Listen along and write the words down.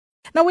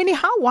Now, Winnie,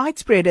 how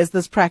widespread is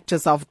this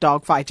practice of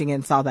dog fighting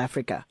in South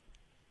Africa?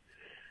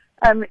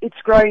 It's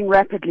growing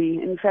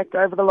rapidly. In fact,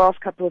 over the last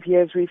couple of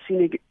years, we've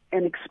seen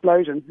an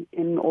explosion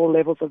in all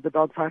levels of the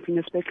dog fighting,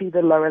 especially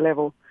the lower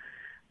level.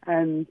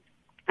 And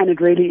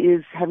it really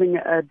is having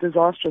a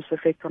disastrous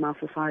effect on our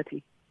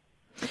society.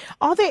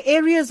 Are there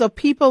areas of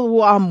people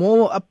who are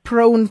more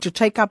prone to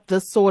take up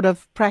this sort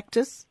of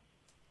practice?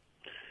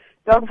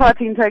 Dog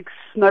fighting takes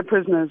no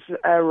prisoners,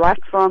 right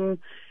from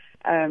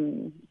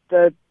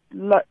the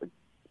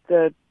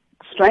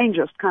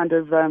strangest kind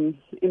of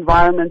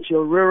environment,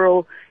 your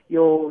rural,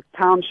 your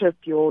township,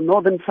 your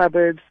northern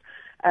suburbs.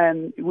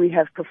 We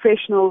have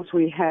professionals,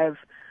 we have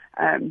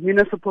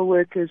municipal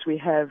workers, we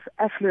have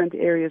affluent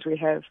areas, we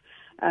have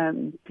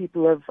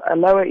people of a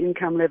lower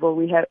income level.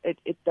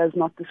 It does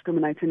not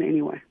discriminate in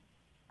any way.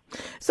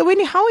 So,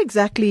 Winnie, how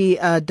exactly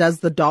does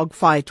the dog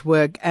fight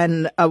work,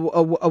 and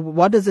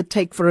what does it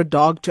take for a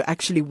dog to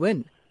actually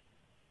win?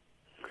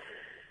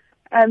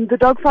 The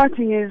dog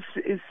fighting is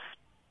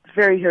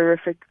very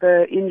horrific.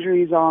 The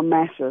injuries are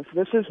massive.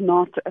 This is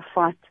not a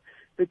fight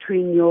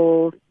between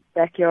your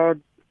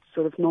backyard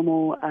sort of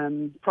normal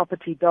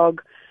property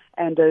dog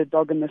and a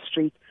dog in the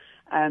street.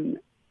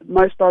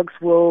 Most dogs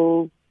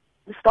will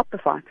stop the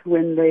fight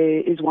when there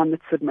is one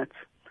that submits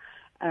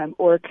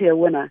or a clear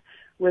winner.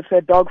 With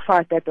a dog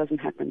fight, that doesn't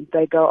happen.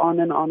 They go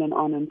on and on and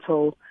on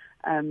until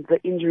the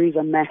injuries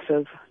are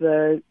massive.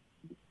 The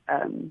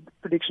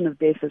prediction of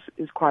death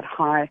is quite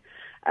high.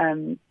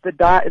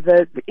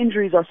 The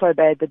injuries are so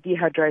bad, the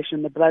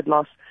dehydration, the blood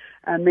loss,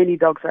 many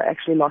dogs are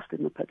actually lost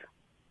in the pit.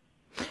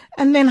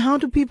 And then how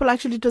do people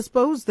actually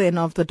dispose then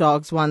of the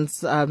dogs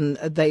once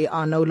they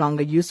are no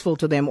longer useful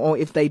to them, or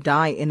if they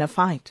die in a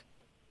fight?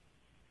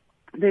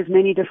 There's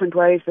many different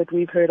ways that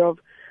we've heard of,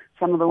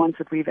 some of the ones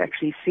that we've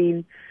actually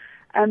seen.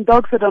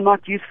 Dogs that are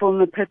not useful in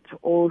the pit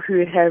or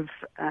who have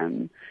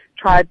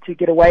tried to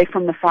get away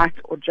from the fight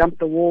or jump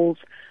the walls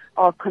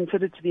are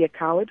considered to be a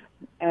coward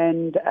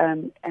and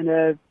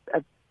a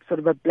sort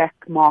of a black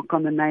mark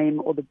on the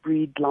name or the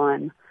breed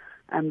line,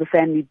 the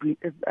family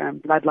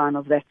bloodline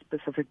of that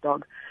specific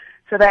dog.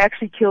 So they're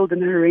actually killed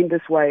in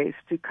horrendous ways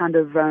to kind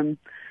of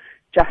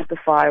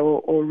justify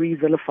or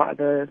re-vilify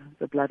the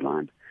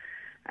bloodline.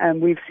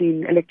 We've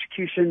seen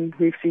electrocution,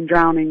 we've seen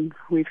drowning,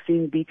 we've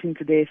seen beaten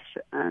to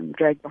death,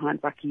 dragged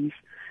behind buckies.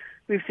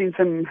 We've seen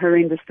some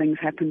horrendous things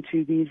happen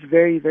to these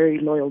very, very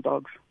loyal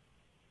dogs.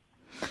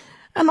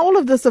 And all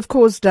of this, of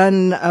course,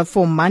 done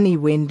for money,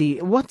 Wendy.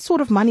 What sort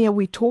of money are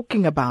we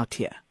talking about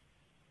here?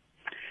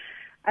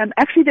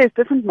 Actually, there's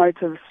different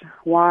motives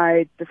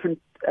why different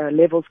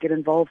levels get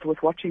involved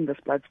with watching this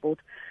blood sport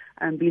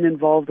and being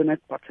involved in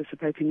it,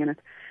 participating in it.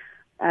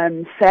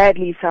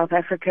 Sadly, South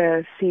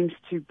Africa seems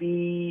to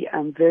be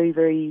very,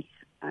 very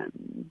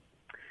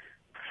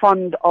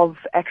fond of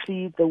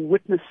actually the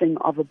witnessing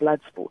of a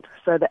blood sport.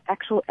 So the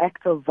actual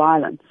act of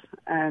violence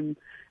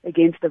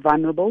against the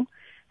vulnerable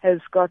has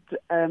got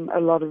a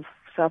lot of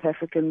South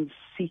Africans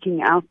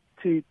seeking out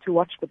to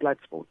watch the blood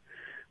sport,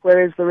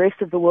 whereas the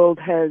rest of the world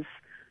has,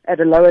 at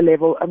a lower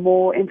level, a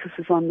more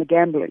emphasis on the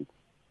gambling.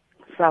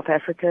 South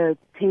Africa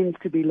tends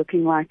to be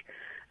looking like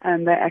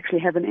they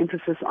actually have an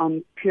emphasis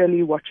on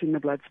purely watching the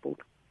blood sport.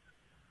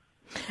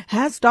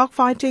 Has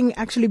dogfighting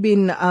actually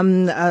been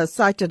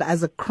cited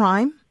as a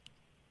crime?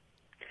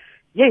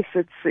 Yes,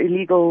 it's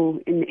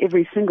illegal in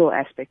every single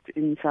aspect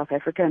in South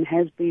Africa and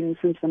has been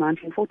since the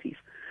 1940s.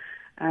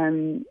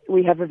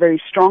 We have a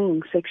very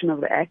strong section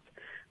of the Act,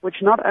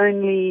 which not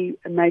only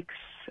makes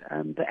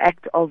the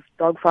act of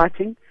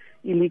dogfighting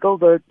illegal,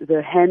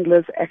 the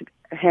handlers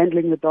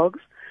handling the dogs,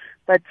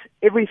 but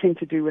everything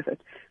to do with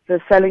it.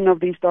 The selling of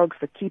these dogs,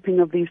 the keeping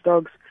of these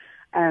dogs,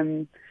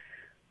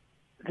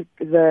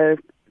 the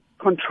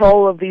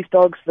control of these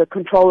dogs, the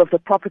control of the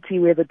property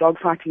where the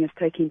dogfighting is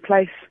taking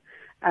place,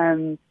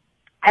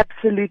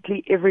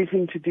 absolutely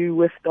everything to do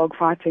with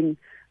dogfighting,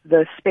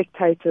 the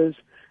spectators,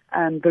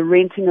 the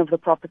renting of the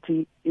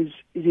property is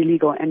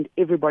illegal and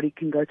everybody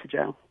can go to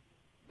jail.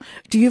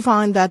 Do you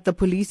find that the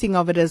policing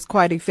of it is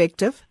quite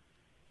effective?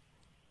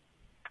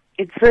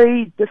 It's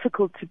very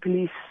difficult to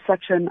police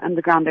such an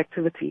underground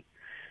activity.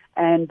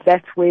 And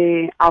that's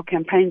where our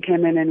campaign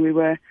came in, and we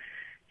were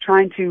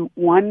trying to,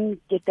 one,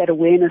 get that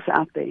awareness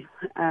out there,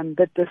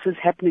 that this is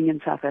happening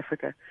in South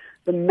Africa,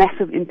 the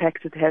massive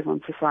impact it has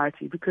on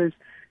society, because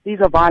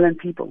these are violent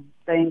people.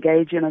 They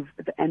engage in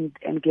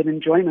and get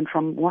enjoyment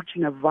from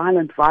watching a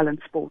violent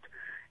sport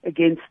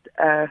against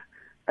a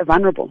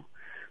vulnerable.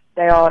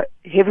 They are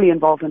heavily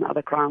involved in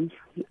other crimes,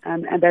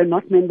 and they're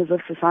not members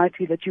of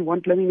society that you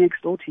want living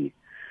next door to you.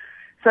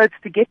 So it's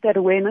to get that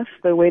awareness,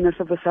 the awareness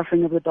of the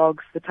suffering of the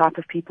dogs, the type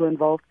of people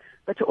involved,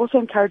 but to also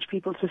encourage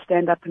people to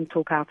stand up and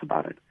talk out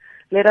about it.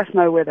 Let us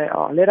know where they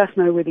are. Let us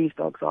know where these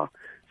dogs are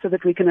so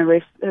that we can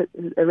arrest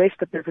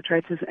the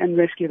perpetrators and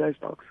rescue those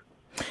dogs.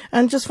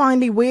 And just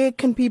finally, where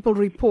can people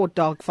report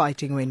dog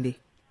fighting, Wendy?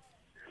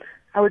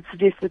 I would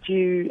suggest that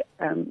you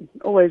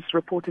always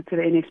report it to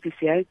the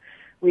NSPCA.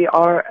 We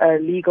are a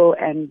legal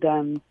and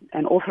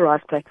an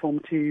authorized platform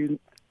to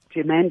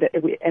mandate,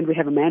 and we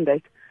have a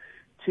mandate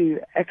to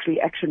actually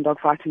action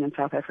dogfighting in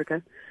South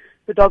Africa.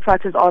 The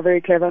dogfighters are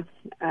very clever.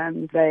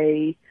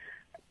 They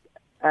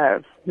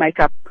make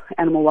up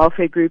animal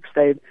welfare groups.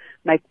 They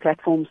make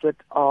platforms that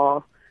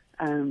are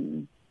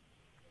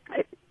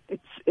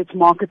it's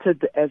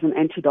marketed as an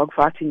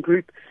anti-dogfighting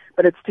group,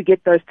 but it's to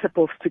get those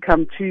tip-offs to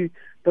come to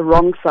the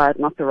wrong side,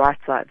 not the right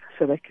side,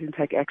 so they can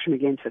take action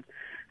against it.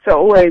 So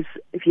always,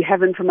 if you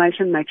have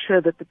information, make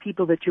sure that the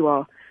people that you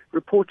are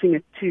reporting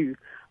it to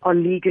are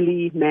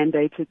legally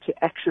mandated to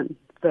action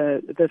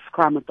this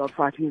crime of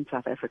dogfighting in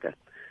South Africa.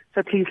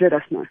 So please let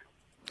us know.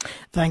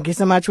 Thank you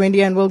so much,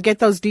 Wendy, and we'll get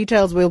those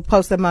details. We'll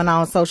post them on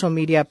our social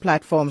media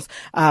platforms.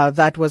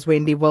 That was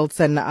Wendy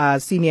Wilson,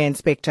 Senior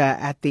Inspector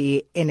at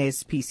the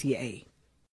NSPCA.